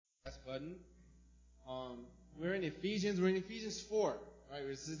button. We're in Ephesians. We're in Ephesians 4, right?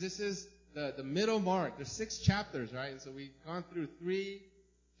 This is the middle mark. There's 6 chapters, right? And so we've gone through 3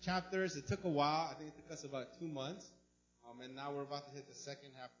 chapters. It took a while. I think it took us about 2 months. And now we're about to hit the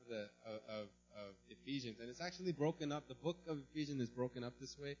second half of Ephesians. And it's actually broken up. The book of Ephesians is broken up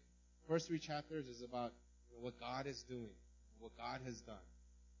this way. First 3 chapters is about what God is doing, what God has done.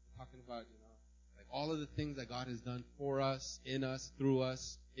 We're talking about, like all of the things that God has done for us, in us, through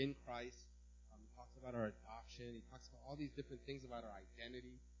us, in Christ. He talks about our adoption. He talks about all these different things about our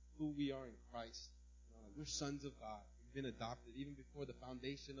identity, who we are in Christ. Like we're sons of God. We've been adopted even before the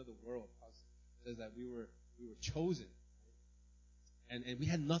foundation of the world. Paul says that we were chosen. Right? And we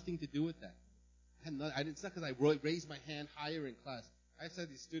had nothing to do with that. It's not because I raised my hand higher in class. I've said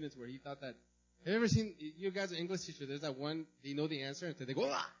these students where he thought that, have you ever seen, you guys are English teachers, there's that one, they know the answer, and so they go,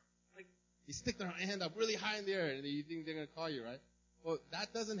 ah! Like, they stick their hand up really high in the air, and you think they're going to call you, right? Well,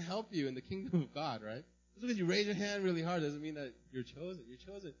 that doesn't help you in the kingdom of God, right? Just because you raise your hand really hard doesn't mean that you're chosen. You're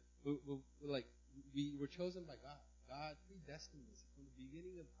chosen. We were chosen by God. God predestined us from the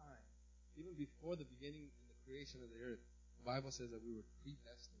beginning of time, even before the beginning and the creation of the earth. The Bible says that we were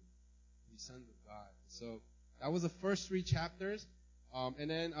predestined to be sons of God. So that was the first 3 chapters. And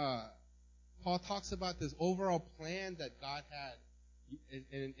then Paul talks about this overall plan that God had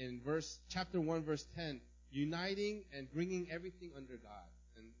in chapter 1, verse 10, uniting and bringing everything under God.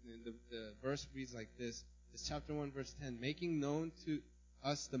 And the verse reads like this. It's chapter 1, verse 10, making known to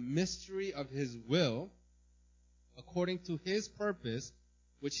us the mystery of his will according to his purpose,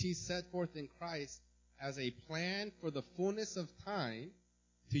 which he set forth in Christ as a plan for the fullness of time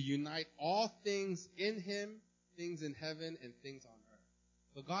to unite all things in him, things in heaven and things on earth.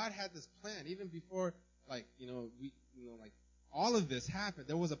 So God had this plan even before, all of this happened.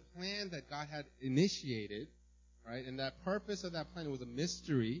 There was a plan that God had initiated, right? And that purpose of that plan was a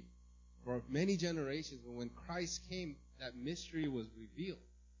mystery for many generations. But when Christ came, that mystery was revealed,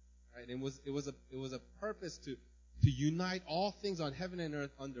 right? And it was a purpose to unite all things on heaven and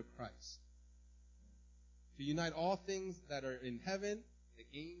earth under Christ. To unite all things that are in heaven, the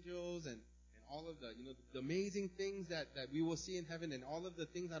angels and all of the amazing things that we will see in heaven and all of the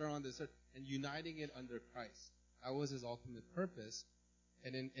things that are on this earth, and uniting it under Christ. That was his ultimate purpose.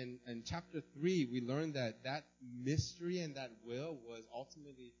 And in chapter 3, we learned that mystery and that will was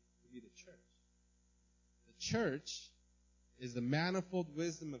ultimately to be the church. The church is the manifold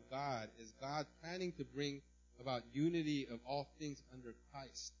wisdom of God, is God planning to bring about unity of all things under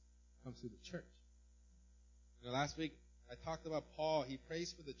Christ comes through the church. Last week, I talked about Paul. He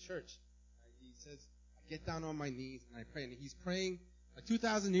prays for the church. He says, I get down on my knees and I pray. And he's praying,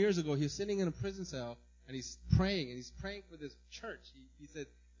 2,000 years ago, he was sitting in a prison cell and he's praying for this church. He said,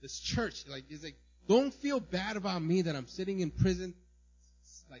 this church, he's like, don't feel bad about me that I'm sitting in prison,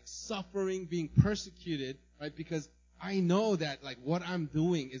 suffering, being persecuted, right? Because I know that, what I'm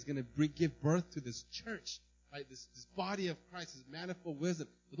doing is going to give birth to this church, right? This body of Christ, this manifold wisdom.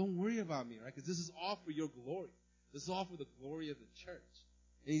 So don't worry about me, right? Because this is all for your glory. This is all for the glory of the church.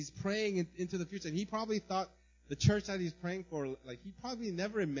 And he's praying into the future. And he probably thought the church that he's praying for, he probably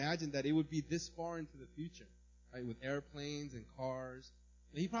never imagined that it would be this far into the future, right? With airplanes and cars.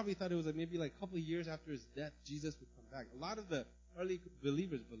 And he probably thought it was maybe a couple of years after his death, Jesus would come back. A lot of the early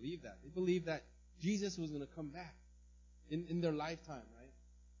believers believed that. They believed that Jesus was going to come back in their lifetime, right?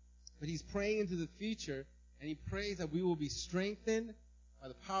 But he's praying into the future, and he prays that we will be strengthened by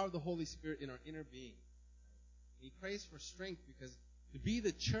the power of the Holy Spirit in our inner being. He prays for strength because to be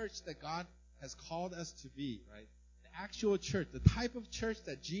the church that God has called us to be, right? The actual church, the type of church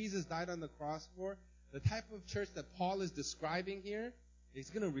that Jesus died on the cross for, the type of church that Paul is describing here, is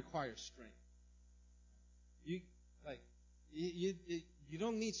going to require strength. You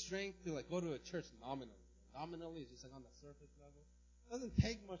don't need strength to go to a church nominally. Nominally, it's just on the surface level. It doesn't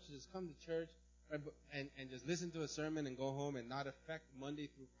take much to just come to church, right, and just listen to a sermon and go home and not affect Monday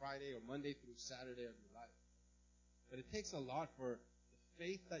through Friday or Monday through Saturday of your life. But it takes a lot for the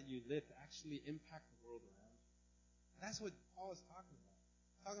faith that you live to actually impact the world around you. That's what Paul is talking about.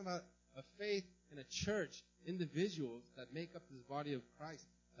 He's talking about a faith in a church, individuals that make up this body of Christ,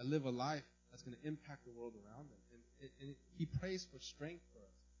 that live a life that's going to impact the world around them. And he prays for strength for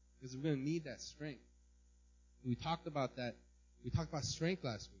us because we're going to need that strength. We talked about that. We talked about strength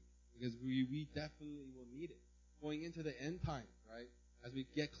last week because we definitely will need it. Going into the end times, right? As we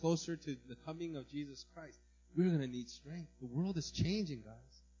get closer to the coming of Jesus Christ, we're going to need strength. The world is changing,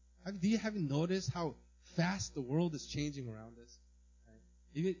 guys. Do you haven't noticed how fast the world is changing around us?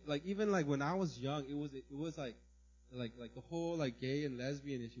 Right? Even when I was young, it was like the whole gay and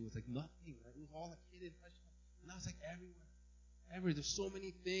lesbian issue was nothing. Right? It was all hidden. Now it's everywhere. There's so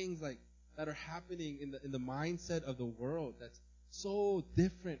many things like that are happening in the mindset of the world that's so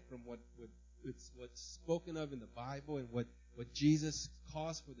different from what's spoken of in the Bible and what Jesus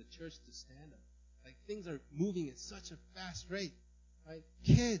calls for the church to stand up. Like things are moving at such a fast rate, right?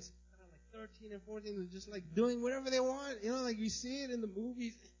 Kids that are like 13 and 14 are just like doing whatever they want, like you see it in the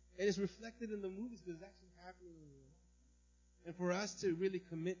movies, and it's reflected in the movies because it's actually happening in real life. And for us to really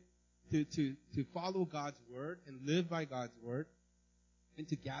commit to follow God's word and live by God's word, and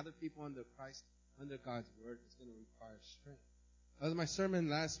to gather people under Christ, under God's word, is going to require strength. That was my sermon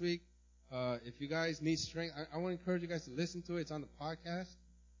last week. If you guys need strength, I want to encourage you guys to listen to it. It's on the podcast.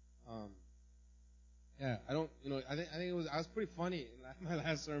 I think I was pretty funny in my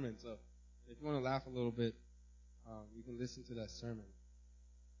last sermon. So if you want to laugh a little bit, you can listen to that sermon.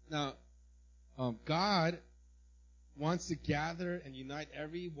 Now, God wants to gather and unite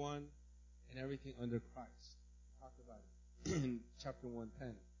everyone and everything under Christ. We talked about it in chapter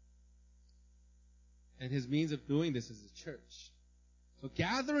 1:10. And his means of doing this is the church. So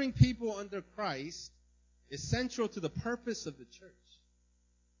gathering people under Christ is central to the purpose of the church.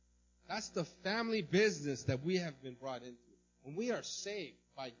 That's the family business that we have been brought into. When we are saved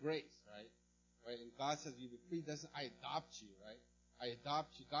by grace, right? And God says, "You be predestined. I adopt you," right? I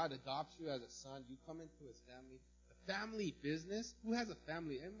adopt you. God adopts you as a son. You come into his family. The family business. Who has a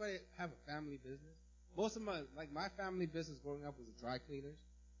family? Anybody have a family business? Most of my family business growing up was the dry cleaners,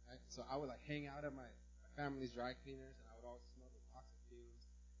 right? So I would hang out at my family's dry cleaners, and I would always smell the toxic fumes.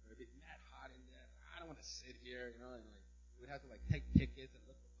 It would be mad hot in there. I don't want to sit here, and we'd have to take tickets and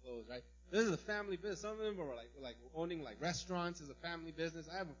look for clothes, right? This is a family business. Some of them were like owning restaurants as a family business.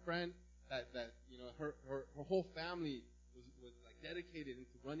 I have a friend that her whole family was dedicated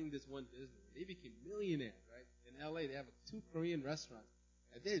into running this one business. They became millionaires, right? In LA, they have 2 Korean restaurants.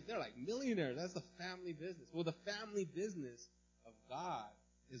 And they're like millionaires. That's the family business. Well, the family business of God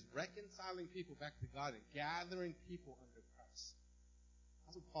is reconciling people back to God and gathering people under Christ.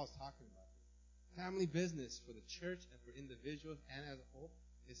 That's what Paul's talking about here. Family business for the church and for individuals and as a whole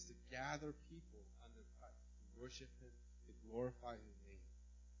is to gather people under Christ, to worship him, to glorify his name.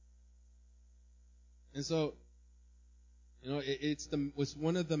 And so, it's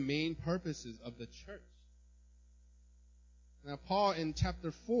one of the main purposes of the church. Now, Paul in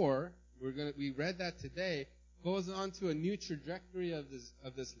chapter 4, we read that today, goes on to a new trajectory of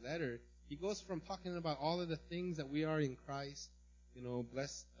this letter. He goes from talking about all of the things that we are in Christ,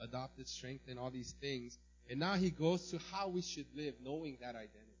 blessed, adopted, strength, and all these things. And now he goes to how we should live, knowing that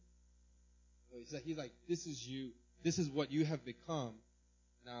identity. So he's like, this is you. This is what you have become.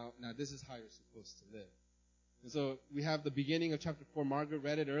 Now this is how you're supposed to live. And so we have the beginning of chapter 4. Margaret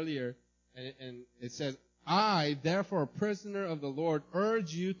read it earlier, and it says, "I, therefore, a prisoner of the Lord,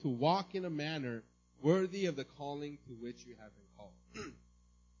 urge you to walk in a manner worthy of the calling to which you have been called."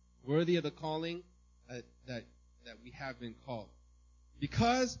 Worthy of the calling that we have been called.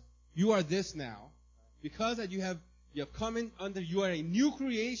 Because you are this now, because that you have come in under, you are a new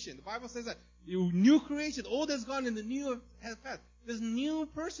creation. The Bible says that you new creation, old has gone and the new has passed. This new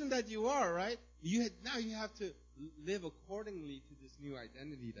person that you are, right? Now you have to live accordingly to this new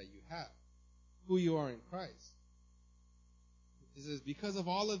identity that you have, who you are in Christ. It says, because of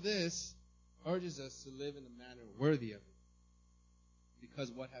all of this, urges us to live in a manner worthy of it.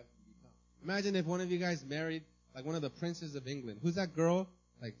 Because what have we become? Imagine if one of you guys married one of the princes of England. Who's that girl?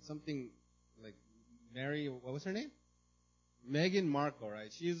 Mary, what was her name? Meghan Markle,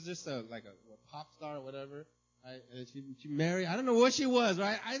 right? She's just a pop star or whatever. Right? And she married, I don't know what she was,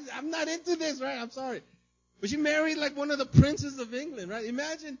 right? I'm not into this, right? I'm sorry. But she married one of the princes of England, right?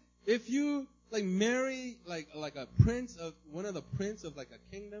 Imagine if you marry a prince of one of the prince of a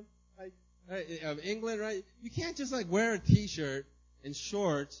kingdom, right? Of England, right? You can't just wear a t-shirt and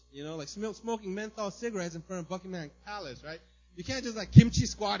shorts, smoking menthol cigarettes in front of Buckingham Palace, right? You can't just kimchi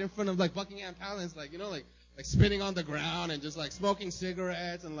squat in front of Buckingham Palace, spitting on the ground and just smoking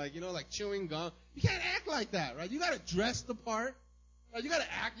cigarettes and chewing gum. You can't act like that, right? You gotta dress the part, right? You gotta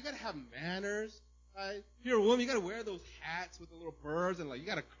act, you gotta have manners, right? If you're a woman, you gotta wear those hats with the little birds and you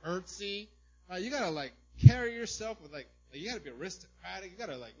gotta curtsy, right? You gotta carry yourself with you gotta be aristocratic. You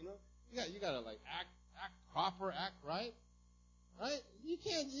gotta you gotta act proper, act right, right? You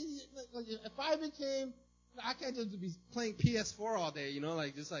can't. If I can't just be playing PS4 all day,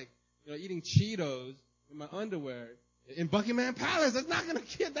 eating Cheetos in my underwear in Buckingham Palace. That's not gonna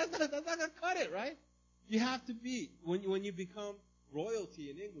cut it, right? You have to be when you become royalty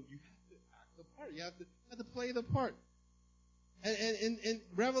in England. You have to act the part. You have to play the part. And in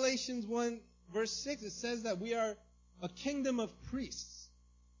Revelations 1 verse 6, it says that we are a kingdom of priests.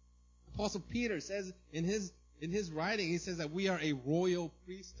 Apostle Peter says in in his writing, he says that we are a royal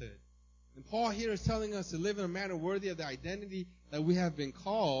priesthood. And Paul here is telling us to live in a manner worthy of the identity that we have been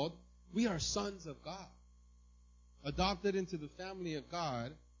called. We are sons of God, adopted into the family of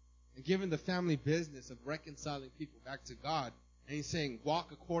God, and given the family business of reconciling people back to God. And he's saying,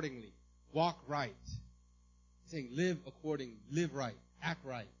 walk accordingly, walk right. He's saying, live according, live right, act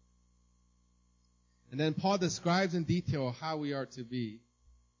right. And then Paul describes in detail how we are to be,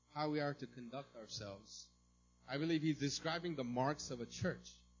 how we are to conduct ourselves. I believe he's describing the marks of a church,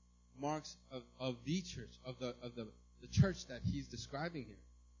 marks of the church, of the church that he's describing here.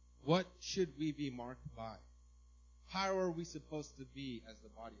 What should we be marked by? How are we supposed to be as the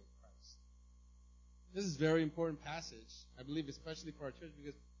body of Christ? This is a very important passage, I believe, especially for our church,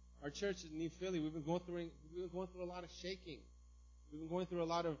 because our church in New Philly, we've been going through a lot of shaking. We've been going through a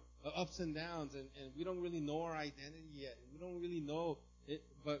lot of ups and downs, and we don't really know our identity yet. And we don't really know it,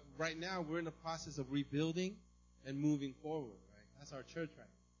 but right now we're in the process of rebuilding and moving forward, right? That's our church right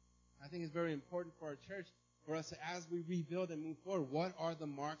now. I think it's very important for our church, for us to, as we rebuild and move forward, what are the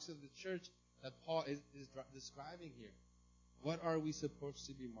marks of the church that Paul is describing here? What are we supposed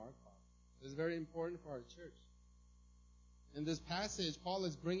to be marked by? It's very important for our church. In this passage, Paul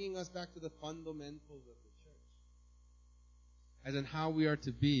is bringing us back to the fundamentals of the church. As in how we are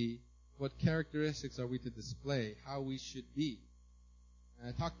to be, what characteristics are we to display, how we should be. And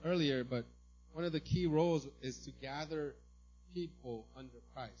I talked earlier, but one of the key roles is to gather people under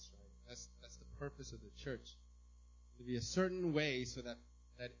Christ, right? That's the purpose of the church. To be a certain way so that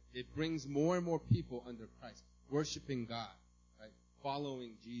it brings more and more people under Christ, worshiping God, right?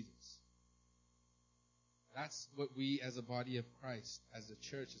 Following Jesus. That's what we as a body of Christ, as the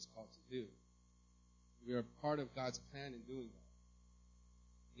church, is called to do. We are part of God's plan in doing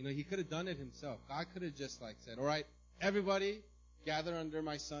that. You know, he could have done it himself. God could have just said, all right, everybody gather under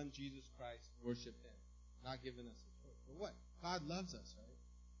my son, Jesus Christ, worship him. Not giving us a choice. But what? God loves us, right?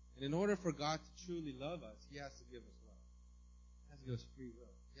 And in order for God to truly love us, he has to give us love. He has to give us free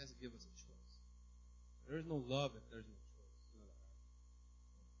will. He has to give us a choice. There is no love if there's no choice. You know that,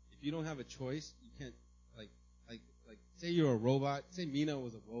 right? If you don't have a choice, you can't, say you're a robot. Say Mina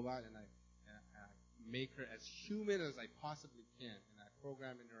was a robot, and I make her as human as I possibly can, and I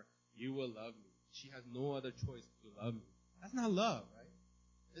program in her, you will love me. She has no other choice to love me. That's not love, right?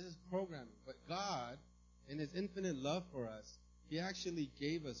 This is programming. But God, in his infinite love for us, he actually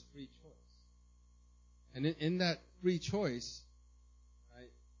gave us free choice. And in that free choice,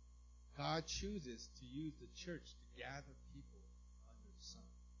 right, God chooses to use the church to gather people under the sun.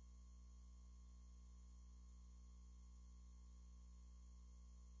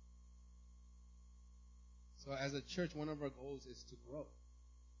 So as a church, one of our goals is to grow.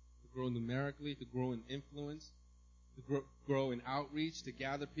 To grow numerically, to grow in influence, to grow in outreach, to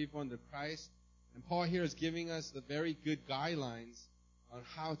gather people under Christ. And Paul here is giving us the very good guidelines on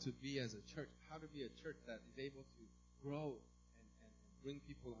how to be as a church, how to be a church that is able to grow and bring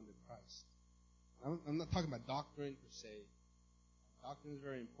people under Christ. I'm not talking about doctrine per se. Doctrine is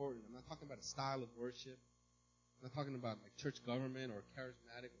very important. I'm not talking about a style of worship. I'm not talking about church government or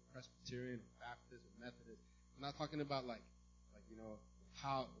charismatic or Presbyterian or Baptist or Methodist. I'm not talking about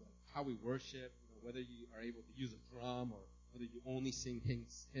how we worship, whether you are able to use a drum or whether you only sing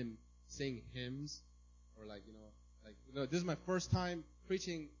hymns, or this is my first time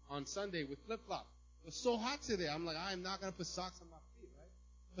preaching on Sunday with flip-flop. It was so hot today. I'm I'm not going to put socks on my feet, right?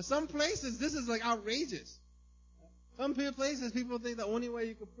 But some places, this is outrageous. Some places, people think the only way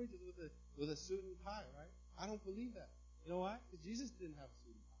you can preach is with a suit and tie, right? I don't believe that. You know why? Because Jesus didn't have a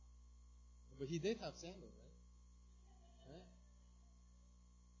suit and tie. But he did have sandals, right?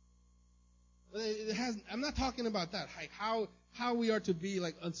 I'm not talking about that. How we are to be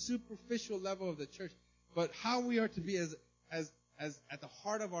a superficial level of the church, but how we are to be as at the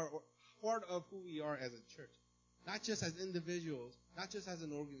heart of who we are as a church. Not just as individuals, not just as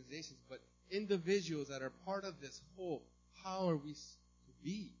an organization, but individuals that are part of this whole. How are we to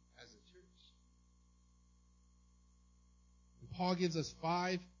be as a church? And Paul gives us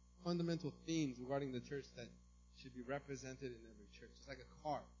 5 fundamental themes regarding the church that should be represented in every church. It's like a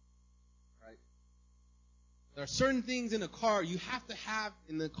car. Right? There are certain things in a car you have to have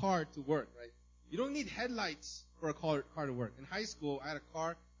in the car to work, right? You don't need headlights for a car to work. In high school, I had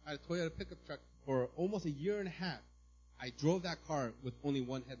a Toyota pickup truck for almost a year and a half. I drove that car with only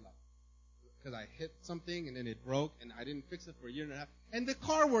one headlight because I hit something and then it broke and I didn't fix it for a year and a half. And the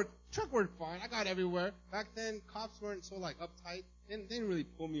truck worked fine. I got everywhere. Back then, cops weren't so uptight. They didn't really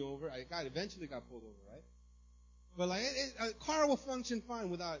pull me over. I eventually got pulled over, right? But a car will function fine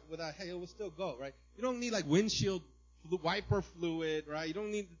without, hey, it will still go, right? You don't need windshield wiper fluid, right? You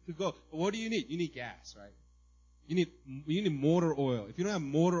don't need to go. But what do you need? You need gas, right? You need motor oil. If you don't have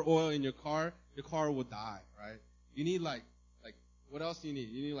motor oil in your car will die, right? You need like what else do you need?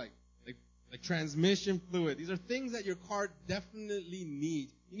 You need like transmission fluid. These are things that your car definitely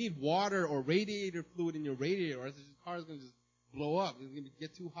needs. You need water or radiator fluid in your radiator, or else your car is going to just blow up. It's going to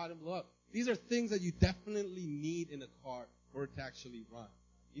get too hot and blow up. These are things that you definitely need in a car for it to actually run.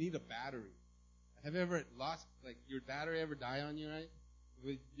 You need a battery. Have you ever lost, like, your battery ever die on you, right?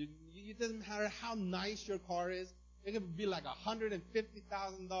 It doesn't matter how nice your car is. It could be like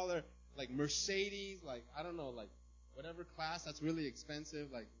 $150,000, like Mercedes, like, I don't know, like whatever class that's really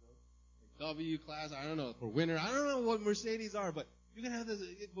expensive, like, like W class, I don't know, for winter. I don't know what Mercedes are, but you can have this,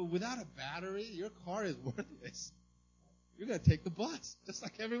 but without a battery, your car is worthless. You're going to take the bus, just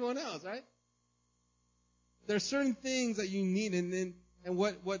like everyone else, right? There are certain things that you need, and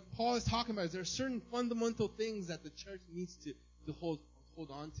what Paul is talking about is there are certain fundamental things that the church needs to hold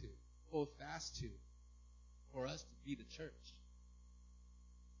on to, hold fast to, for us to be the church.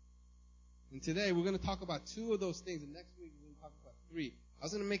 And today we're going to talk about two of those things, and next week we're going to talk about three. I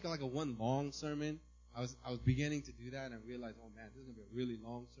was going to make like a one long sermon. I was beginning to do that, and I realized, oh man, this is going to be a really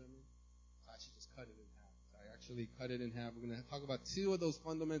long sermon. So I should just cut it in half. So I actually cut it in half. We're going to talk about two of those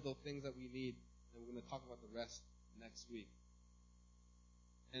fundamental things that we need, and we're going to talk about the rest next week.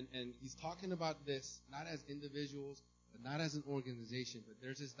 And he's talking about this not as individuals, but not as an organization, but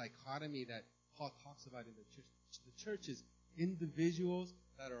there's this dichotomy that Paul talks about in the church. The church is individuals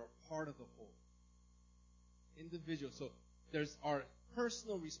that are a part of the whole. Individuals. So there's our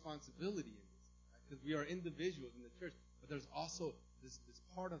personal responsibility in this, right? Because we are individuals in the church, but there's also this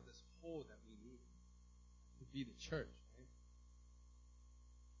part of this whole that we need to be the church.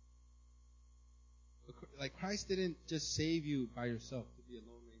 Right? Like Christ didn't just save you by yourself to be a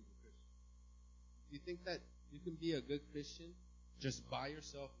Lone Ranger Christian. Do you think that you can be a good Christian just by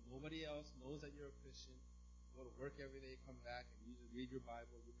yourself? Nobody else knows that you're a Christian. You go to work every day, come back, and you just read your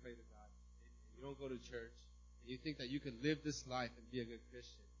Bible, you pray to God, and you don't go to church, and you think that you can live this life and be a good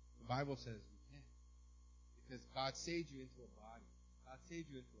Christian. The Bible says you can't. Because God saved you into a body. God saved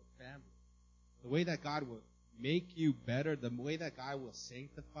you into a family. The way that God will make you better, the way that God will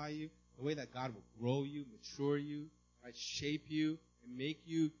sanctify you, the way that God will grow you, mature you, right, shape you, and make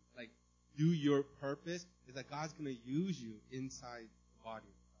you like do your purpose is that God's going to use you inside the body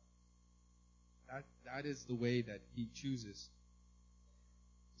of Christ. That is the way that He chooses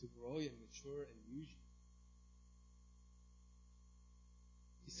to grow and mature and use you.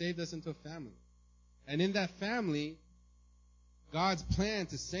 He saved us into a family. And in that family, God's plan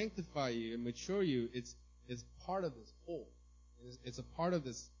to sanctify you and mature you is part of this whole. It's a part of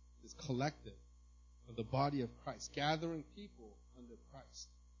this collective of the body of Christ, gathering people under Christ.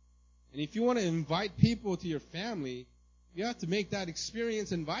 And if you want to invite people to your family, you have to make that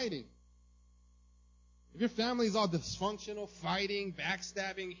experience inviting. If your family is all dysfunctional, fighting,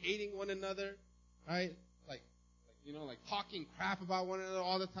 backstabbing, hating one another, right? Like talking crap about one another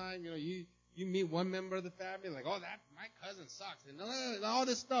all the time. You meet one member of the family, like, oh, that my cousin sucks, and all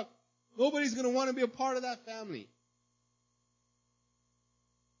this stuff. Nobody's going to want to be a part of that family.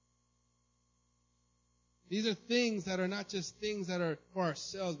 These are things that are not just things that are for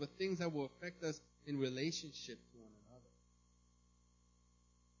ourselves, but things that will affect us in relationship to one another.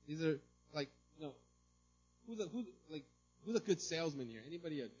 These are like, who's a good salesman here?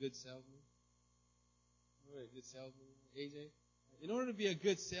 Anybody a good salesman? Anybody a good salesman? AJ? In order to be a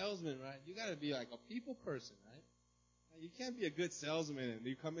good salesman, right, you got to be like a people person, right? You can't be a good salesman and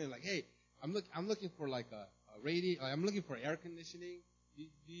you come in like, hey, I'm looking for like a radio, like I'm looking for air conditioning. Do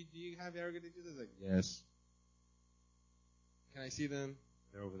you have air conditioning? It's like, yes. Can I see them?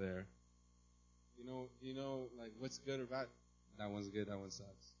 They're over there. You know, like what's good or bad? That one's good. That one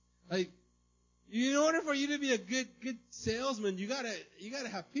sucks. Like, in order for you to be a good salesman, you gotta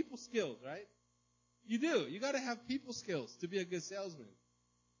have people skills, right? You do. You gotta have people skills to be a good salesman.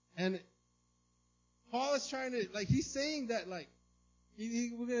 And Paul is trying to, like, he's saying that, like,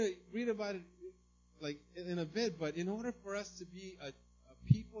 we're gonna read about it, like, in a bit. But in order for us to be a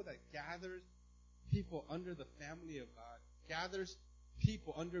people that gathers people under the family of God, gathers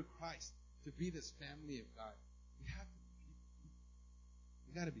people under Christ to be this family of God, we have to be people.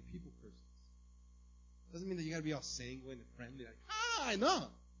 You got to be people persons. Doesn't mean that you got to be all sanguine and friendly, like, I know.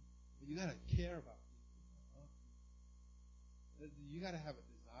 But you got to care about people. You got to have a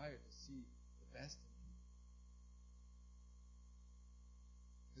desire to see the best in people.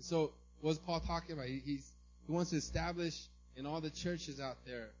 And so, what's Paul talking about? He wants to establish in all the churches out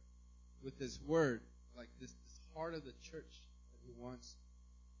there with this word, like this heart of the church that He wants,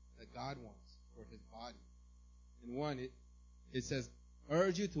 that God wants for His body. In one, it says,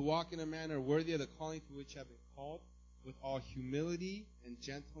 urge you to walk in a manner worthy of the calling to which you have been called, with all humility and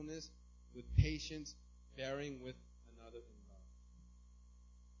gentleness, with patience, bearing with another in love.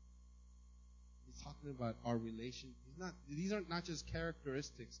 He's talking about our relation. These are not just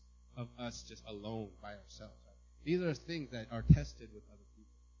characteristics of us just alone by ourselves. Right? These are things that are tested with other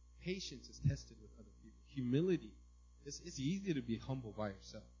people. Patience is tested with other people. Humility. It's easy to be humble by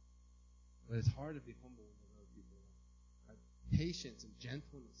yourself. But it's hard to be humble when there's other people around. Right? Patience and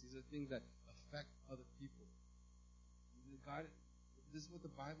gentleness. These are things that affect other people. God, this is what the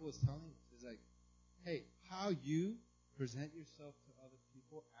Bible is telling us. It's like, hey, how you present yourself to other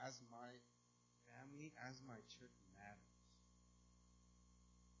people as my family, as my church matters.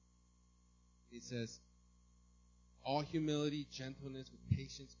 He says, all humility, gentleness, with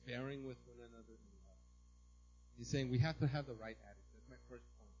patience, bearing with one another in love. He's saying we have to have the right attitude. That's my first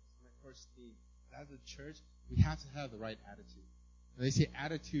point. That's my first theme. As a church, we have to have the right attitude. And they say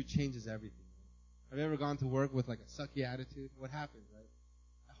attitude changes everything. Have you ever gone to work with like a sucky attitude? What happens, right?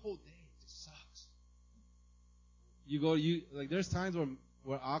 That whole day just sucks. There's times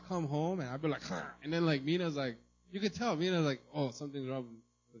where I'll come home and I'll be like, huh, and then like Mina's like, you could tell Mina's like, oh, something's wrong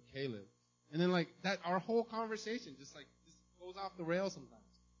with Caleb. And then like that, our whole conversation just goes off the rails sometimes.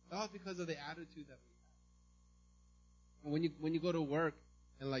 That's because of the attitude that we have. And when you go to work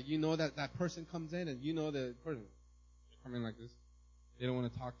and like you know that person comes in and you know the person coming like this, they don't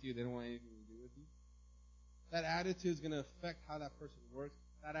want to talk to you, they don't want anything to do with you. That attitude is going to affect how that person works.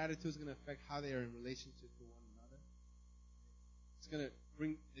 That attitude is going to affect how they are in relationship to one another.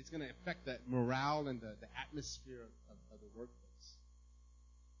 It's going to affect that morale and the atmosphere of the workplace.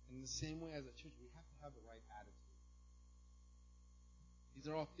 In the same way as a church, we have to have the right attitude. These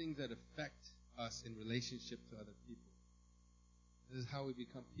are all things that affect us in relationship to other people. This is how we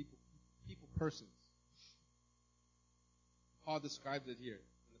become people persons. Paul describes it here.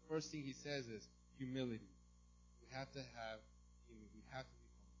 And the first thing he says is humility. We have to have humility. We have to be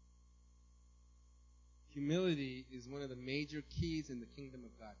humble. Humility is one of the major keys in the kingdom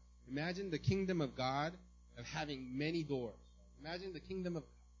of God. Imagine the kingdom of God of having many doors. Imagine the kingdom of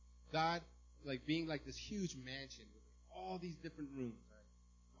God like being like this huge mansion with all these different rooms, right?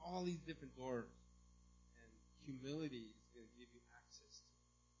 All these different doors. And humility is going to give you access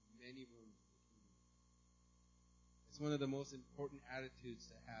to many rooms of the kingdom. It's one of the most important attitudes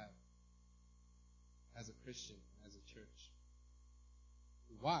to have as a Christian, as a church.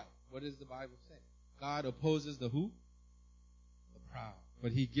 Why? What does the Bible say? God opposes the who? The proud.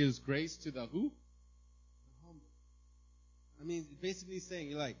 But he gives grace to the who? The humble. I mean, basically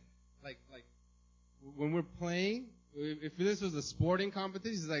saying, like, when we're playing, if this was a sporting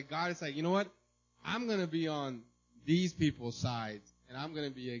competition, it's like God is like, you know what? I'm going to be on these people's sides, and I'm going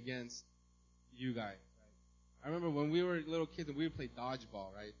to be against you guys. Right? I remember when we were little kids and we would play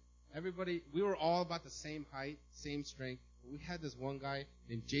dodgeball, right? We were all about the same height, same strength. But we had this one guy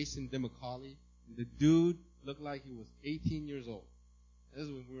named Jason DeMacaulay. And the dude looked like he was 18 years old. This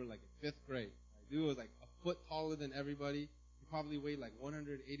is when we were like in 5th grade. Right? Dude was like a foot taller than everybody. He probably weighed like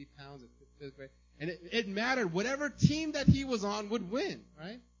 180 pounds in 5th grade. And it mattered. Whatever team that he was on would win,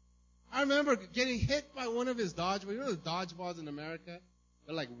 right? I remember getting hit by one of his dodgeballs. You know the dodgeballs in America?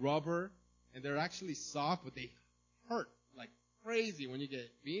 They're like rubber, and they're actually soft, but they hurt like crazy when you get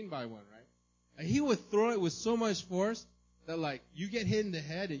beaten by one, right? And he would throw it with so much force that like you get hit in the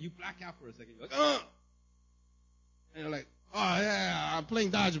head and you black out for a second. You're like, ugh! And you're like, oh yeah, I'm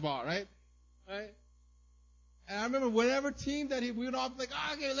playing dodgeball, right? Right? And I remember whatever team that we would all be like,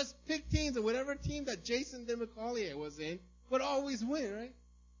 oh, okay, let's pick teams, and whatever team that Jason DeMacaulay was in would always win, right?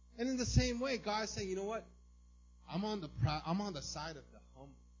 And in the same way, God is saying, you know what? I'm on the side of the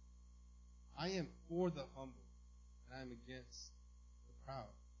humble. I am for the humble, and I'm against the proud.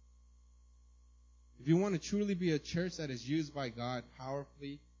 If you want to truly be a church that is used by God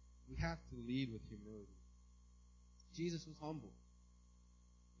powerfully, we have to lead with humility. Jesus was humble.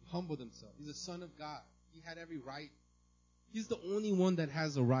 He humbled himself. He's the Son of God. He had every right. He's the only one that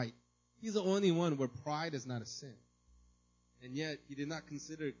has a right. He's the only one where pride is not a sin. And yet, he did not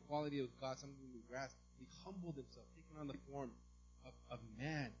consider equality with God something to grasp. He humbled himself, taking on the form of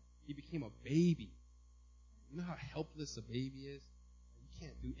man. He became a baby. You know how helpless a baby is? You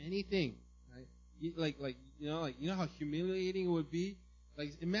can't do anything, right? You know how humiliating it would be?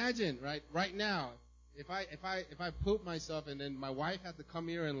 Like, imagine, right now, if I poop myself and then my wife had to come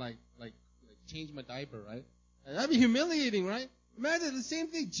here and like change my diaper, right? And that'd be humiliating, right? Imagine the same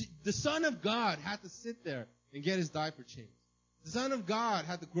thing. The Son of God had to sit there and get his diaper changed. The Son of God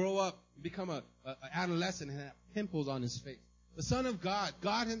had to grow up and become an adolescent and have pimples on his face. The Son of God,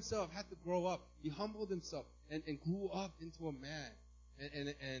 God himself, had to grow up. He humbled himself and grew up into a man.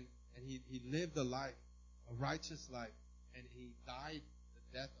 And he lived a life a righteous life, and he died the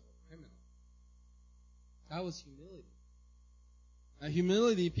death of a criminal. That was humility. Now,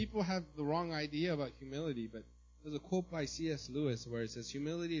 humility, people have the wrong idea about humility, but there's a quote by C.S. Lewis where it says,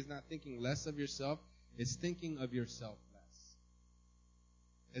 humility is not thinking less of yourself, it's thinking of yourself less.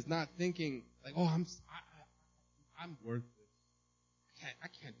 It's not thinking like, oh, I'm worthless. I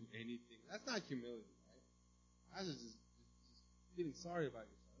can't do anything. That's not humility, right? That's just feeling sorry about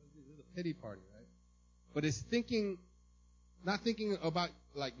yourself. This is a pity party, right? But it's thinking, not thinking about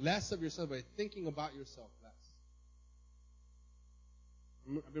like less of yourself, but thinking about yourself less.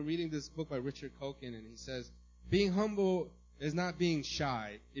 I've been reading this book by Richard Koken, and he says, being humble is not being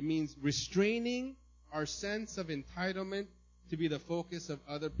shy. It means restraining our sense of entitlement to be the focus of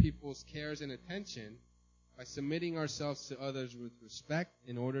other people's cares and attention by submitting ourselves to others with respect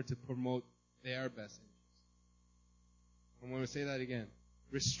in order to promote their best interests. I'm going to say that again.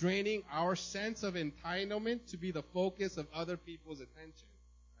 Restraining our sense of entitlement to be the focus of other people's attention.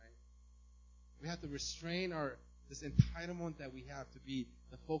 Right? We have to restrain this entitlement that we have to be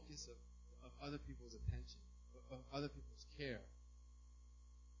the focus of other people's attention, of other people's care.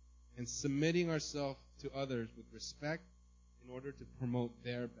 And submitting ourselves to others with respect in order to promote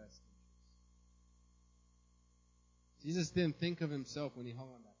their best interests. Jesus didn't think of himself when he hung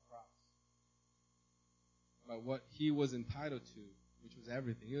on that cross about what he was entitled to, which was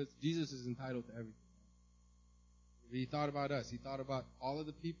everything. Jesus is entitled to everything. He thought about us. He thought about all of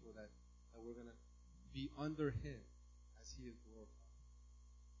the people that were going to be under him as he is glorified.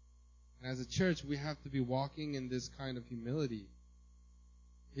 And as a church, we have to be walking in this kind of humility.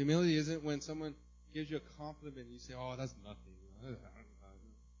 Humility isn't when someone gives you a compliment and you say, oh, that's nothing.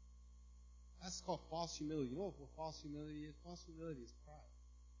 That's called false humility. You know what false humility is? False humility is pride.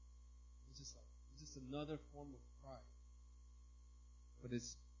 It's just another form of pride. But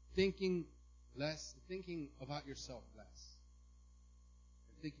it's thinking about yourself less.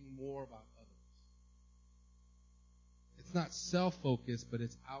 And thinking more about others. It's not self-focused, but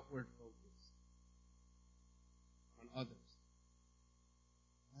it's outward focused on others.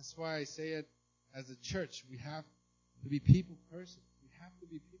 That's why I say it as a church, we have to be people persons. We have to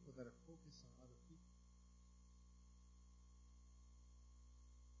be people that are focused on other people.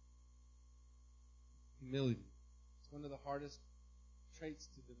 Humility. It's one of the hardest traits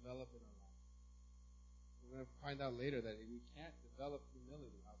to develop in our life. We're going to find out later that we can't develop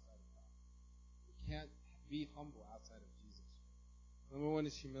humility outside of God. We can't be humble outside of Jesus. Number one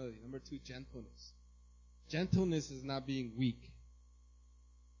is humility. Number two, gentleness. Gentleness is not being weak.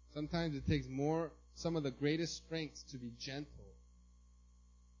 Sometimes it takes some of the greatest strengths to be gentle,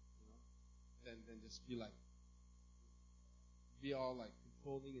 than just be all like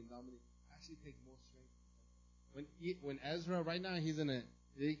controlling and dominating. It actually takes more strength. When Ezra, right now he's in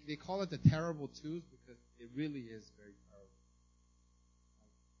they call it the terrible twos because it really is very terrible.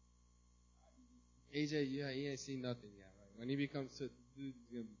 AJ, he ain't seen nothing yet, right? When he becomes to dude, he's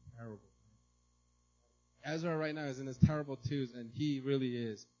gonna be terrible. Ezra right now is in his terrible twos, and he really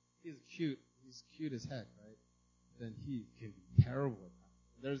is. He's cute. He's cute as heck, right? Then he can be terrible at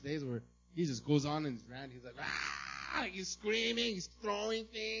times. There's days where he just goes on in his rant. He's like, he's screaming, he's throwing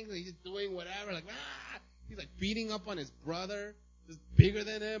things, he's doing whatever, he's like beating up on his brother, just bigger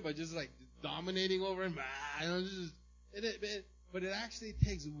than him, but just like dominating over him. But it actually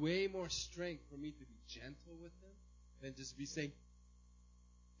takes way more strength for me to be gentle with him than just be saying,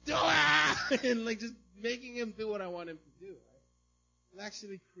 do it! And like just making him do what I want him to do, right? It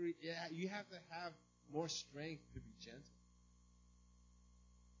actually you have to have more strength to be gentle.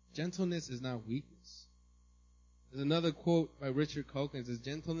 Gentleness is not weakness. There's another quote by Richard Koken. It says,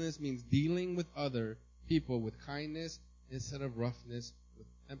 gentleness means dealing with other people with kindness instead of roughness, with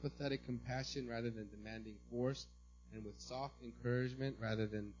empathetic compassion rather than demanding force, and with soft encouragement rather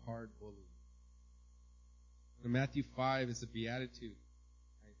than hard bullying. In Matthew 5 is a beatitude.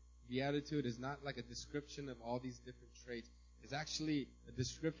 Right? Beatitude is not like a description of all these different traits. It's actually a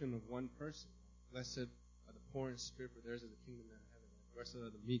description of one person. Blessed are the poor in spirit, for theirs is the kingdom of heaven. Blessed are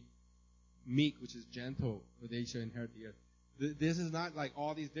the meek, which is gentle, for they shall inherit the earth. This is not like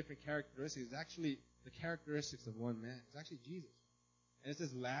all these different characteristics. It's actually the characteristics of one man. It's actually Jesus. And it's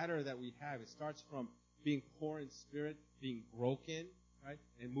this ladder that we have. It starts from being poor in spirit, being broken, right?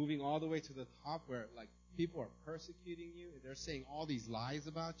 And moving all the way to the top where like people are persecuting you. They're saying all these lies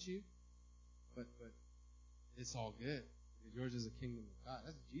about you. But it's all good. Because yours is the kingdom of God.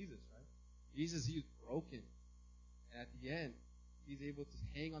 That's Jesus, right? Jesus, he was broken. And at the end, he's able to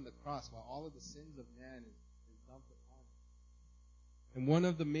hang on the cross while all of the sins of man is dumped upon him. And one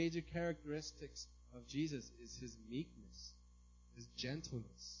of the major characteristics of Jesus is his meekness, his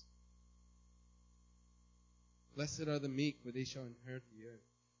gentleness. Blessed are the meek, for they shall inherit the earth.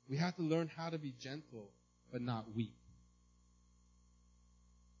 We have to learn how to be gentle, but not weak.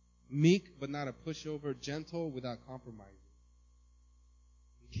 Meek, but not a pushover. Gentle, without compromising.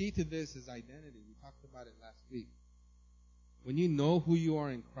 The key to this is identity. We talked about it last week. When you know who you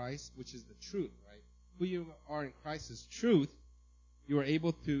are in Christ, which is the truth, right? Who you are in Christ is truth. You are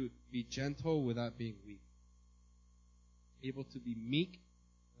able to be gentle without being weak. Able to be meek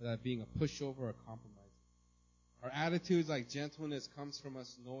without being a pushover or compromising. Our attitudes like gentleness comes from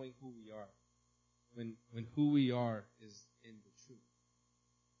us knowing who we are. When who we are is in the truth.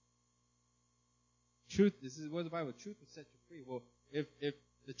 Truth, this is what the Bible, truth will set you free. Well, if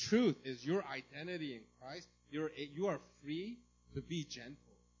the truth is your identity in Christ, you are free to be gentle.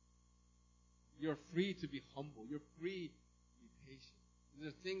 You're free to be humble. You're free to be patient. These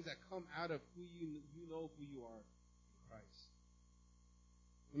are things that come out of who you know who you are in Christ.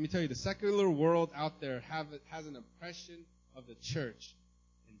 Let me tell you, the secular world out there has an impression of the church,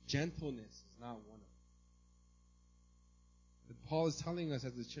 and gentleness is not one of them. But Paul is telling us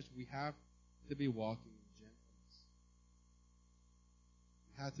as the church, we have to be walking in gentleness.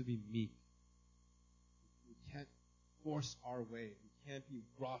 We have to be meek. We can't force our way. We can't be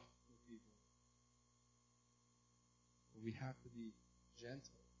rough with people. But we have to be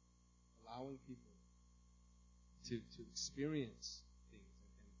gentle, allowing people to experience things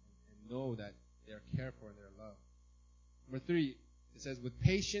and know that they are cared for and they're loved. Number 3, it says, with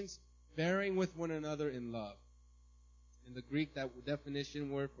patience, bearing with one another in love. In the Greek, that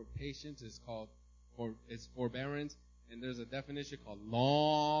definition word for patience is called, it's forbearance, and there's a definition called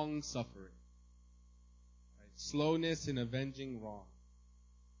long suffering. Right? Slowness in avenging wrong.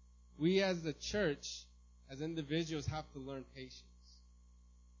 We as the church, as individuals, have to learn patience.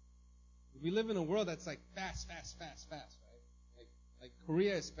 We live in a world that's like fast, right? Like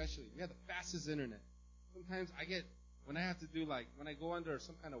Korea especially. We have the fastest internet. Sometimes when I have to do when I go under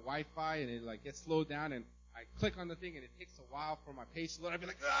some kind of Wi-Fi and it gets slowed down and I click on the thing and it takes a while for my page to load, I'd be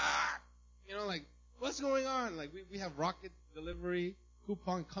like, ah! What's going on? We have rocket delivery.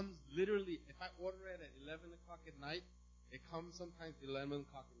 Coupon comes literally, if I order it at 11 o'clock at night, it comes sometimes 11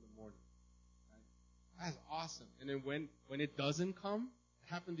 o'clock in the morning. Right? That's awesome. And then when it doesn't come,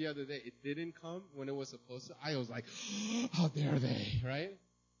 it happened the other day. It didn't come when it was supposed to. I was like, how dare they, right?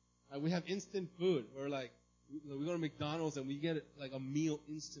 We have instant food. We go to McDonald's and we get a meal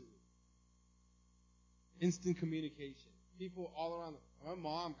instantly. Instant communication. People all around. My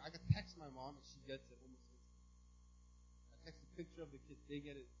mom, I could text my mom and she gets it almost instantly. I text a picture of the kids, they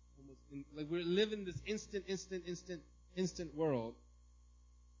get it almost we're living this instant world.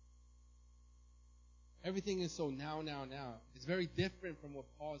 Everything is so now. It's very different from what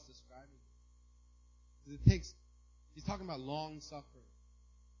Paul is describing. He's talking about long suffering,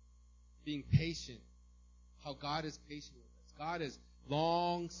 being patient, how God is patient with us. God is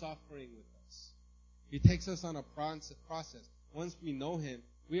long suffering with us. He takes us on a process. Once we know Him,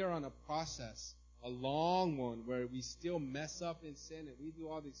 we are on a process, a long one, where we still mess up in sin and we do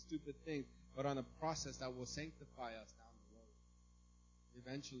all these stupid things, but on a process that will sanctify us down the road.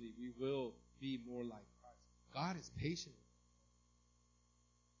 Eventually, we will be more like Christ. God is patient.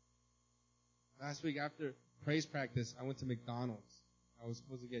 Last week after praise practice, I went to McDonald's. I was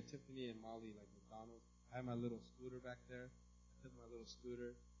supposed to get Tiffany and Molly McDonald's. I had my little scooter back there. I took my little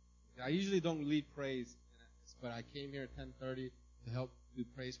scooter. I usually don't lead praise, but I came here at 10:30 to help do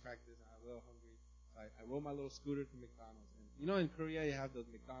praise practice, and I was a little hungry. So I rode my little scooter to McDonald's. And in Korea, you have those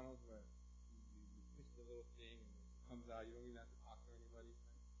McDonald's where you push the little thing and it comes out. You don't even have to talk to anybody.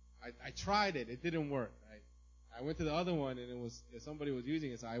 I tried it. It didn't work, right? I went to the other one, and somebody was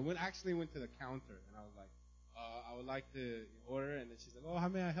using it. So I actually went to the counter, and I was like, I would like to order. And then she's like, oh, how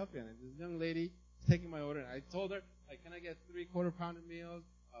may I help you? And this young lady was taking my order, and I told her, can I get 3 quarter-pounder meals?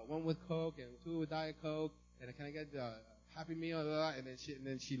 1 with Coke and 2 with Diet Coke, and can I get the Happy Meal? And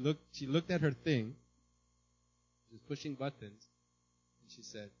then she looked at her thing, she was pushing buttons, and she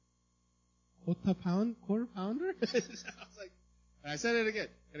said, quarter pounder? I was like, and I said it again.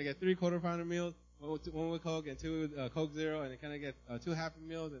 Can I get 3 quarter-pounder meals, 1 with Coke and 2 with Coke Zero, and can I get 2 Happy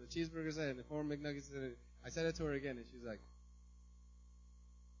Meals and a cheeseburger set and 4 McNuggets? And I said it to her again, and she's like,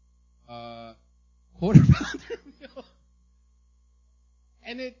 quarter-pounder meal.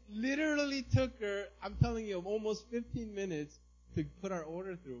 And it literally took her, I'm telling you, almost 15 minutes to put our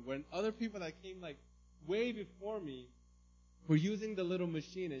order through. When other people that came way before me were using the little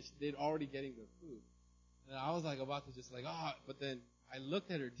machine and they'd already getting their food. And I was about to just but then I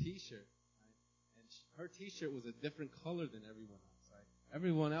looked at her T-shirt, right? And her T-shirt was a different color than everyone else, right?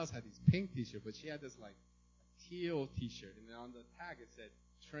 Everyone else had these pink T-shirts, but she had this teal T-shirt. And then on the tag it said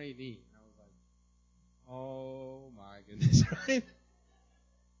trainee. And I was like, oh my goodness, right?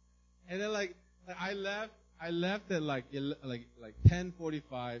 And then I left at like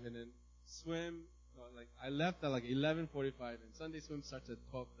 10:45, and then swim. I left at like 11:45, and Sunday swim starts at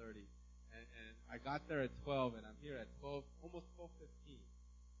 12:30, and I got there at 12, and I'm here at 12, almost 12:15,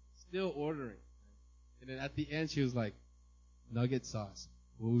 still ordering. And then at the end, she was like, "Nugget sauce.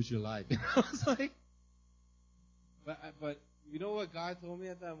 What would you like?" And I was like, but you know what God told me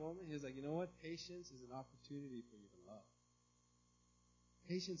at that moment? He was like, you know what? Patience is an opportunity for you to love.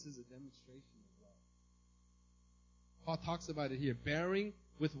 Patience is a demonstration of love. Paul talks about it here. Bearing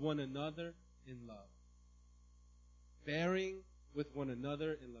with one another in love. Bearing with one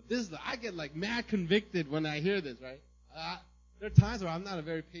another in love. I get like mad convicted when I hear this, right? There are times where I'm not a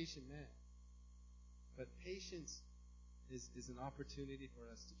very patient man. But patience is an opportunity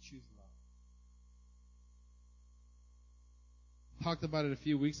for us to choose love. Talked about it a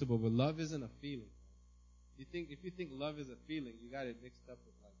few weeks ago, but love isn't a feeling. If you think love is a feeling, you got it mixed up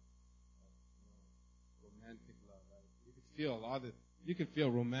with romantic love, right? You can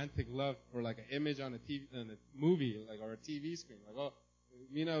feel romantic love for like an image on a movie, or a TV screen. Like, oh,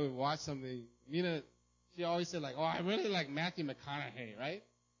 Mina would watch something. Mina, she always said like, oh, I really like Matthew McConaughey, right?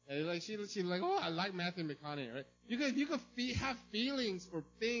 And like she's like, oh, I like Matthew McConaughey, right? You could have feelings for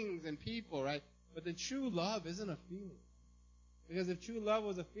things and people, right? But then true love isn't a feeling. Because if true love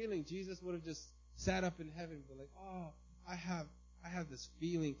was a feeling, Jesus would have just sat up in heaven and be like, oh, I have this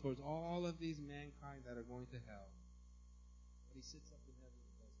feeling towards all of these mankind that are going to hell. But he sits up in heaven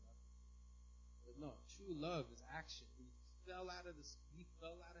and does nothing. But no, true love is action. He fell out of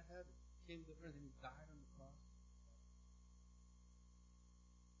heaven, came to earth, and he died on the cross.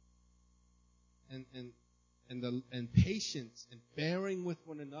 And patience and bearing with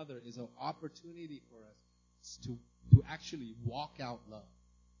one another is an opportunity for us to actually walk out love,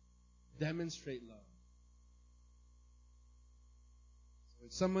 demonstrate love. So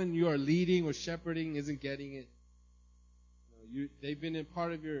if someone you are leading or shepherding isn't getting it, they've been in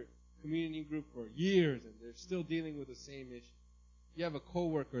part of your community group for years and they're still dealing with the same issue. You have a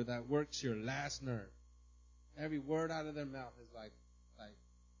coworker that works your last nerve. Every word out of their mouth is like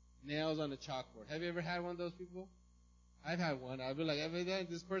nails on a chalkboard. Have you ever had one of those people? I've had one. I'd be like, every time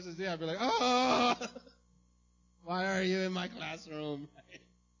this person's there, I'd be like, oh, why are you in my classroom?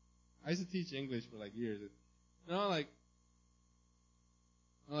 I used to teach English for like years. Like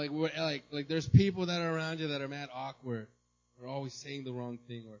there's people that are around you that are mad awkward, or always saying the wrong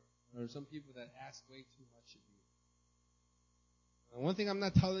thing, or some people that ask way too much of you. And one thing I'm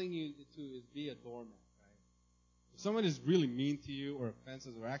not telling you to is be a doormat, right? If someone is really mean to you or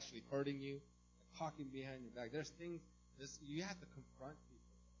offensive or actually hurting you, like talking behind your back, there's things you have to confront people.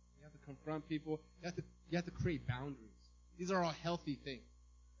 You have to confront people. You have to create boundaries. These are all healthy things.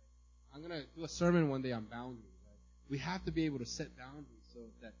 I'm gonna do a sermon one day on boundaries. Right? We have to be able to set boundaries so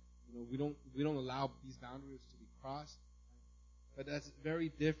that we don't allow these boundaries to be crossed. But that's very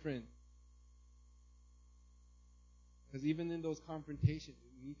different, because even in those confrontations,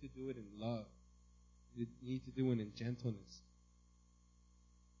 you need to do it in love. You need to do it in gentleness.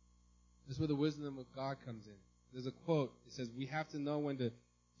 That's where the wisdom of God comes in. There's a quote. It says, we have to know when to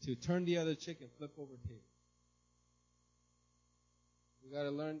turn the other cheek and flip over tables. We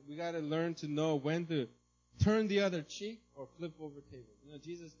gotta learn to know when to turn the other cheek or flip over tables.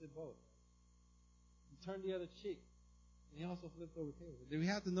 Jesus did both. He turned the other cheek, and he also flipped over tables. We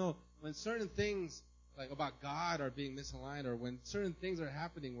have to know when certain things like about God are being misaligned, or when certain things are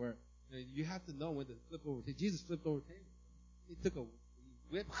happening where you have to know when to flip over tables. Jesus flipped over tables. He took a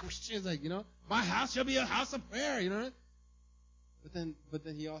whip. He's like, my house shall be a house of prayer. But then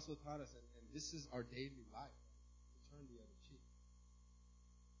he also taught us, and this is our daily life, to turn the other cheek.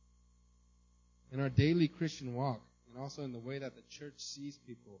 In our daily Christian walk, and also in the way that the church sees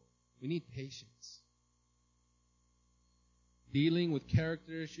people, we need patience. Dealing with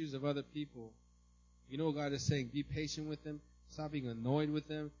character issues of other people, God is saying, be patient with them. Stop being annoyed with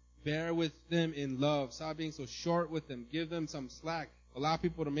them. Bear with them in love. Stop being so short with them. Give them some slack. Allow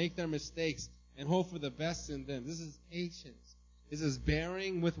people to make their mistakes and hope for the best in them. This is patience. This is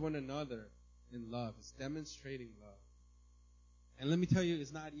bearing with one another in love. It's demonstrating love. And let me tell you,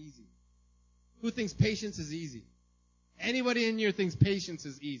 it's not easy. Who thinks patience is easy? Anybody in here thinks patience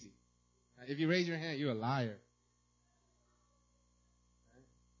is easy? If you raise your hand, you're a liar.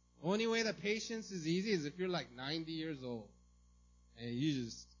 Only way that patience is easy is if you're like 90 years old and you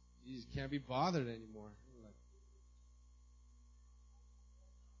just can't be bothered anymore.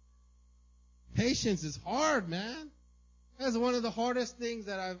 Patience is hard, man. That's one of the hardest things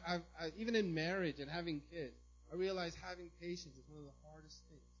that I've even in marriage and having kids, I realize having patience is one of the hardest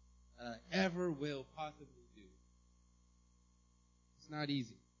things that I ever will possibly do. It's not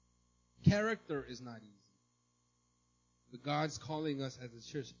easy. Character is not easy. But God's calling us as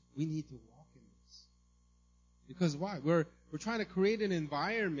a church, we need to walk in this. Because why? We're trying to create an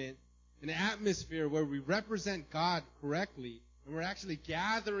environment, an atmosphere where we represent God correctly, and we're actually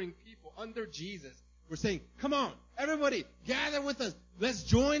gathering people under Jesus. We're saying, come on, everybody, gather with us. Let's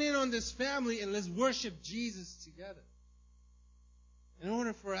join in on this family and let's worship Jesus together. In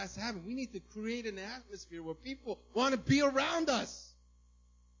order for us to happen, we need to create an atmosphere where people want to be around us.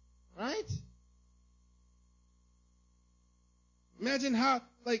 Right? Imagine how,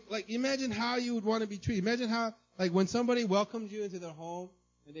 imagine how you would want to be treated. Imagine how, when somebody welcomes you into their home,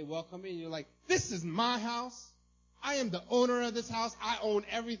 and they welcome you, and you're like, this is my house. I am the owner of this house. I own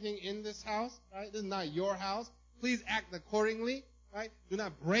everything in this house, right? This is not your house. Please act accordingly, right? Do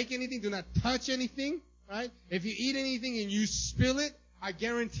not break anything. Do not touch anything, right? If you eat anything and you spill it, I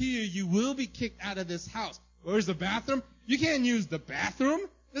guarantee you will be kicked out of this house. Where's the bathroom? You can't use the bathroom.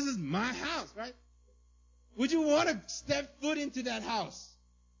 This is my house, right? Would you want to step foot into that house?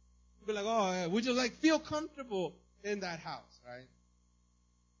 Be like, oh, yeah. Would you feel comfortable in that house, right?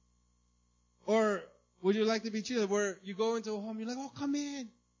 Or would you like to be treated where you go into a home, you're like, oh, come in.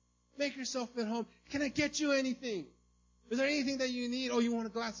 Make yourself at home. Can I get you anything? Is there anything that you need? Oh, you want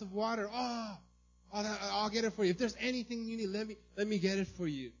a glass of water? Oh, I'll get it for you. If there's anything you need, let me get it for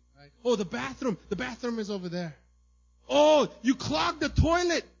you. Right? Oh, the bathroom. The bathroom is over there. Oh, you clogged the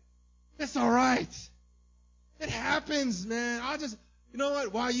toilet. That's all right. It happens, man. You know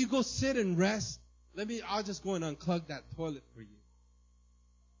what? While you go sit and rest, I'll just go and unclog that toilet for you.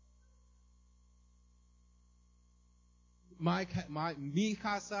 Mi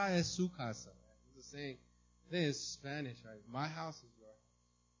casa es su casa. It's the saying. This is Spanish, right? My house is your house.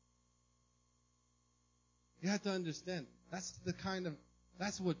 You have to understand.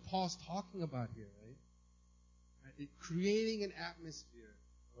 That's what Paul's talking about here, right? Creating an atmosphere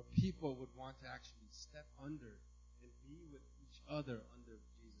where people would want to actually step under and be with each other under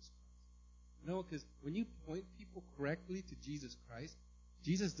Jesus Christ. No, because when you point people correctly to Jesus Christ,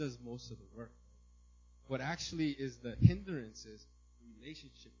 Jesus does most of the work. What actually is the hindrance is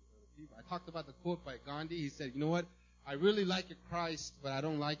relationship with other people. I talked about the quote by Gandhi. He said, you know what? I really like your Christ, but I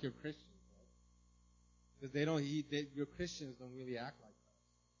don't like your Christians. Because your Christians don't really act like that.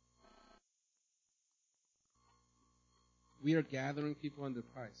 We are gathering people under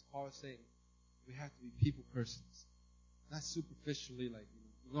Christ. Paul is saying we have to be people persons. Not superficially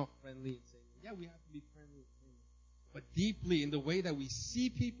friendly and saying, yeah, we have to be friendly. But deeply in the way that we see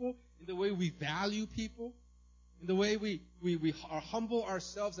people, in the way we value people, in the way we are humble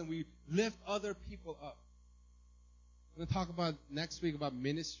ourselves and we lift other people up. I'm going to talk about next week about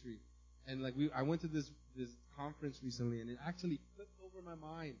ministry. And I went to this conference recently, and it actually flipped over my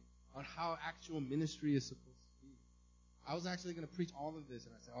mind on how actual ministry is supposed to be. I was actually going to preach all of this,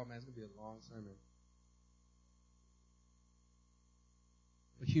 and I said, oh man, it's going to be a long sermon.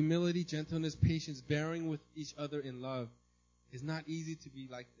 But humility, gentleness, patience, bearing with each other in love is not easy to be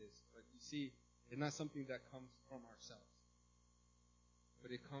like this. But you see, it's not something that comes from ourselves.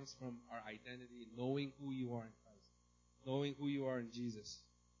 But it comes from our identity, knowing who you are in Christ. Knowing who you are in Jesus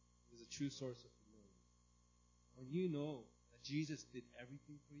is a true source of humility. When you know that Jesus did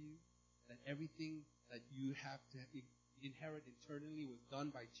everything for you, that everything that you have to inherit eternally was done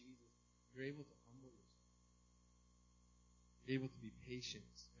by Jesus, you're able to humble yourself. You're able to be patient,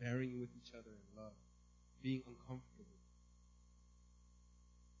 bearing with each other in love, being uncomfortable.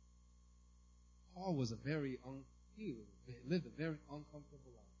 Paul was he lived a very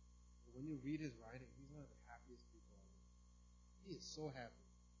uncomfortable life. But when you read his writing, he's one of the happiest people I know. He is so happy.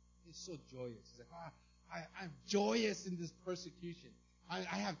 He's so joyous. He's like, I'm joyous in this persecution.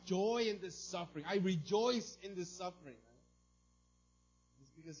 I have joy in this suffering. I rejoice in this suffering. Right?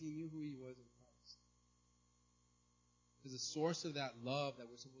 It's because he knew who he was in Christ. Because the source of that love that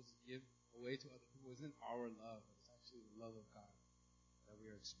we're supposed to give away to other people isn't our love, but it's actually the love of God that we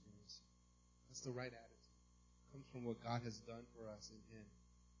are experiencing. That's the right attitude. It comes from what God has done for us in Him.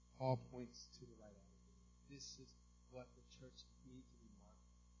 Paul points to the right attitude. This is what the church needs to be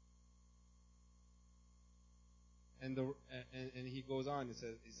marked. And he goes on.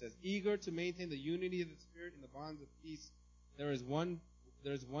 He says, eager to maintain the unity of the Spirit in the bonds of peace. There is one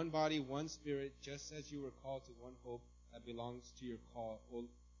body, one Spirit, just as you were called to one hope that belongs to your call.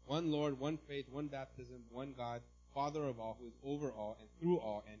 One Lord, one faith, one baptism, one God, Father of all, who is over all and through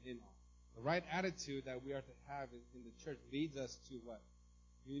all and in all. The right attitude that we are to have in the church leads us to what?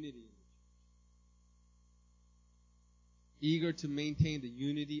 Unity in the church. Eager to maintain the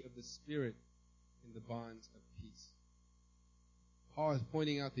unity of the Spirit in the bonds of peace. Paul is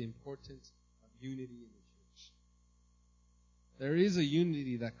pointing out the importance of unity in the church. There is a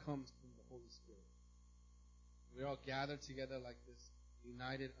unity that comes from the Holy Spirit. We all gather together like this,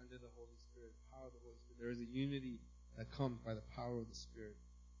 united under the Holy Spirit, power of the Holy Spirit. There is a unity that comes by the power of the Spirit.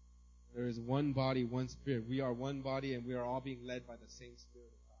 There is one body, one Spirit. We are one body, and we are all being led by the same Spirit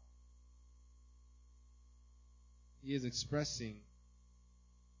of God. He is expressing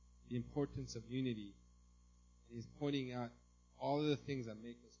the importance of unity. And he's pointing out all of the things that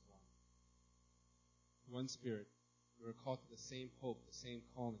make us one. One Spirit. We are called to the same hope, the same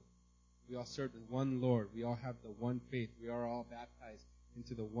calling. We all serve the one Lord. We all have the one faith. We are all baptized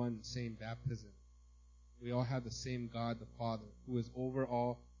into the one same baptism. We all have the same God, the Father, who is over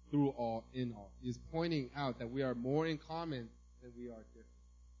all, through all, in all. He is pointing out that we are more in common than we are different.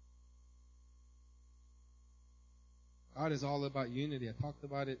 God is all about unity. I talked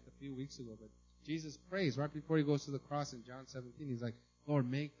about it a few weeks ago, but Jesus prays right before he goes to the cross in John 17. He's like, Lord,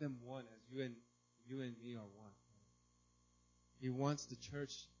 make them one as you and me are one. He wants the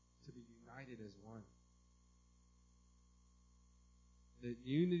church to be united as one. The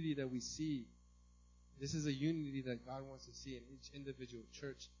unity that we see, this is a unity that God wants to see in each individual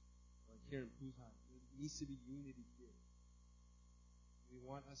church, like here in Busan. There needs to be unity here. We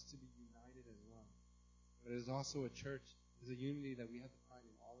want us to be united as one. But it is also a church, there's a unity that we have to find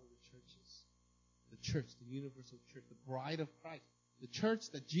in all of the churches. The church, the universal church, the bride of Christ. The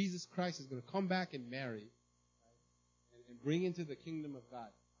church that Jesus Christ is going to come back and marry, right, and bring into the kingdom of God.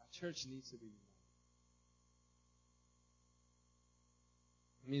 Our church needs to be united.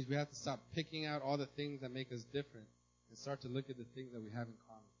 It means we have to stop picking out all the things that make us different and start to look at the things that we have in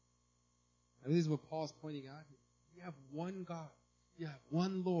common. And this is what Paul's pointing out here. You have one God. You have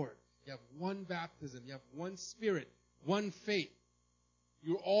one Lord. You have one baptism. You have one Spirit, one faith.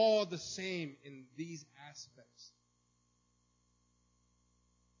 You're all the same in these aspects.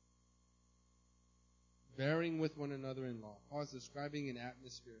 Bearing with one another in law. Paul is describing an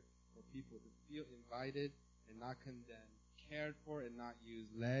atmosphere for people to feel invited and not condemned, cared for and not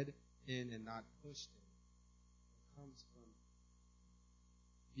used, led in and not pushed in. It comes from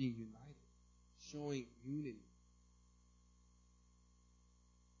being united, showing unity.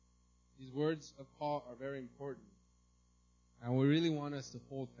 These words of Paul are very important. And we really want us to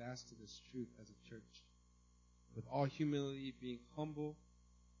hold fast to this truth as a church. With all humility, being humble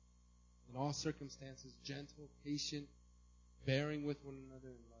in all circumstances, gentle, patient, bearing with one another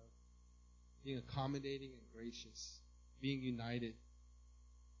in love, being accommodating and gracious, being united,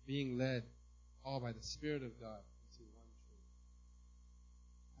 being led, all by the Spirit of God into one truth.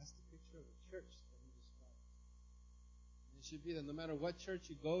 That's the picture of a church that he described. And it should be that no matter what church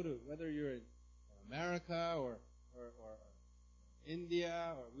you go to, whether you're in America or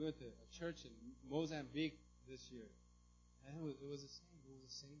India, or we went to a church in Mozambique this year, and it was the same. It was the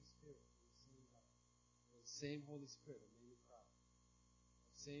same Spirit. It was the same God. It was the same Holy Spirit that made me cry.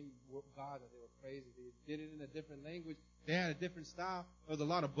 The same God that they were praising. They did it in a different language. They had a different style. There was a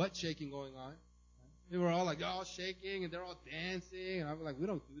lot of butt shaking going on. They were all like, all shaking, and they're all dancing. And I was like, we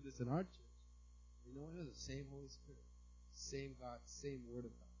don't do this in our church. You know what? It was the same Holy Spirit. Same God, same Word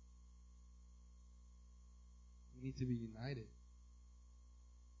of God. We need to be united.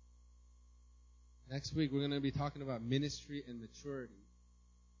 Next week, we're going to be talking about ministry and maturity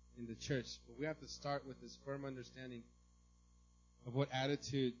in the church. But we have to start with this firm understanding of what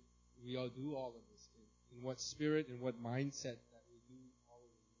attitude we all do all of this in what spirit and what mindset that we do all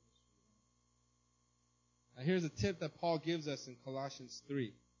of the ministry. Now, here's a tip that Paul gives us in Colossians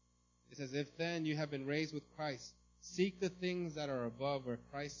 3. It says, if then you have been raised with Christ, seek the things that are above where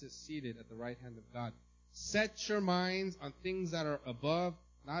Christ is seated at the right hand of God. Set your minds on things that are above,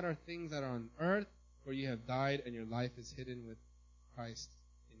 not on things that are on earth, for you have died and your life is hidden with Christ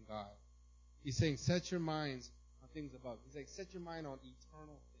in God. He's saying, set your minds on things above. He's like, set your mind on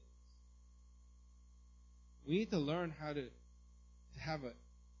eternal things. We need to learn how to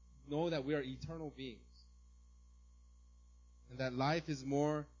know that we are eternal beings. And that life is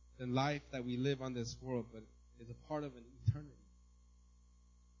more than life that we live on this world, but is a part of an eternity.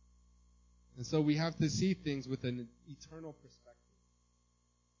 And so we have to see things with an eternal perspective.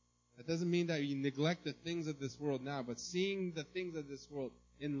 That doesn't mean that you neglect the things of this world now, but seeing the things of this world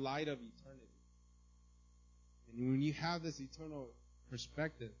in light of eternity. And when you have this eternal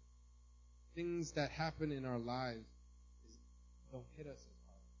perspective, things that happen in our lives don't hit us as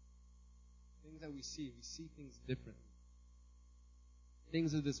hard. Things that we see things differently.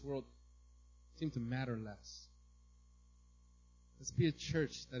 Things of this world seem to matter less. Let's be a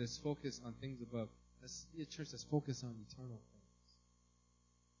church that is focused on things above. Let's be a church that's focused on eternal things.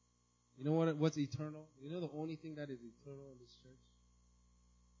 You know what's eternal? You know the only thing that is eternal in this church?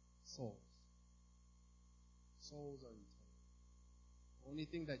 Souls. Souls are eternal. The only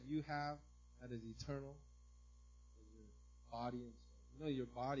thing that you have that is eternal is your body and soul. You know, your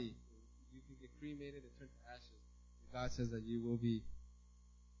body, you can get cremated and turn to ashes. God says that you will be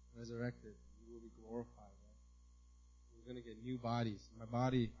resurrected. You will be glorified. Right? You're going to get new bodies. My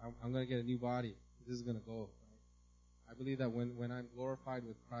body, I'm going to get a new body. This is going to go. Right? I believe that when I'm glorified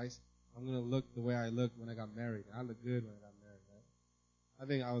with Christ, I'm going to look the way I looked when I got married. I look good when I got married. Right? I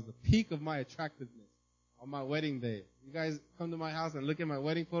think I was the peak of my attractiveness on my wedding day. You guys come to my house and look at my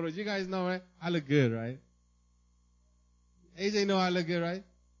wedding photos. You guys know, right? I look good, right? AJ know I look good, right?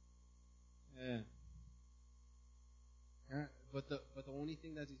 Yeah. But the only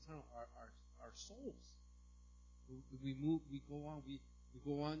thing that's eternal are our souls. We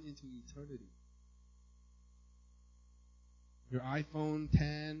go on into eternity. Your iPhone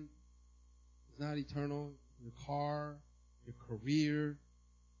 10 is not eternal. Your car, your career,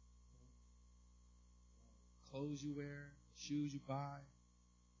 clothes you wear, shoes you buy,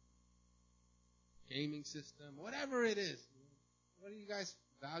 gaming system, whatever it is. What are you guys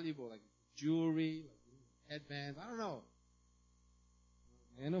valuable? Like jewelry, like headbands, I don't know.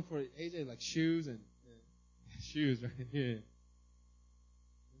 I know for AJ, like shoes and shoes, right? Yeah.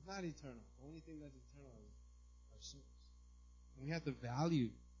 It's not eternal. The only thing that's eternal is our souls. And we have to value.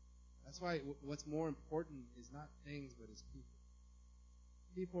 That's why what's more important is not things, but it's people.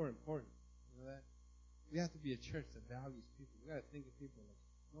 People are important. You know that? We have to be a church that values people. We got to think of people like,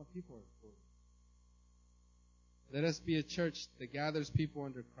 no, people are important. Let us be a church that gathers people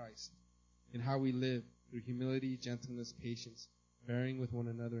under Christ in how we live through humility, gentleness, patience, bearing with one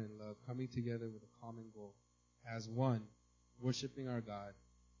another in love, coming together with a common goal, as one, worshiping our God,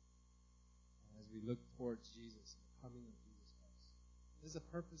 as we look towards Jesus, the coming of Jesus Christ. This is the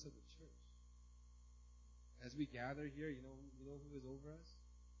purpose of the church. As we gather here, you know who is over us?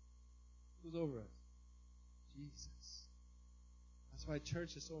 Who's over us? Jesus. That's why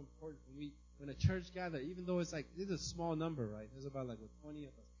church is so important. When a church gathers, even though it's like, this is a small number, right? There's about 20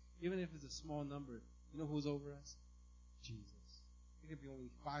 of us. Even if it's a small number, you know who's over us? Jesus. It could be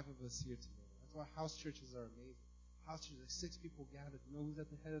only 5 of us here together. That's why house churches are amazing. House churches, 6 people gathered. You know who's at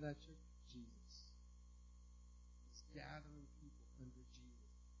the head of that church? Jesus. It's gathering people under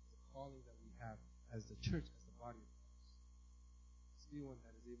Jesus. It's a calling that we have as the church, as the body of Christ. Let's be one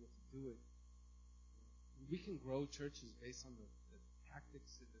that is able to do it. We can grow churches based on the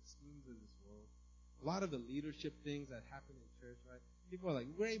tactics and the schemes of this world. A lot of the leadership things that happen in church, right? People are like,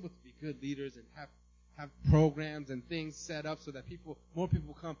 we're able to be good leaders and have programs and things set up so that more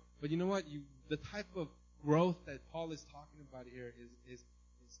people come. But you know what? The type of growth that Paul is talking about here is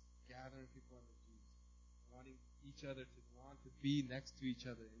gathering people under Jesus, wanting each other to want to be next to each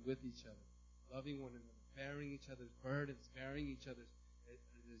other and with each other, loving one another, bearing each other's burdens, bearing each other's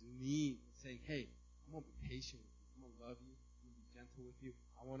needs, and saying, hey, I'm going to be patient with you. I'm going to love you. I'm going to be gentle with you.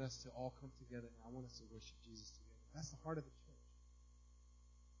 I want us to all come together, and I want us to worship Jesus together. That's the heart of the church.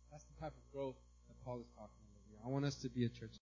 That's the type of growth that Paul is talking about here. I want us to be a church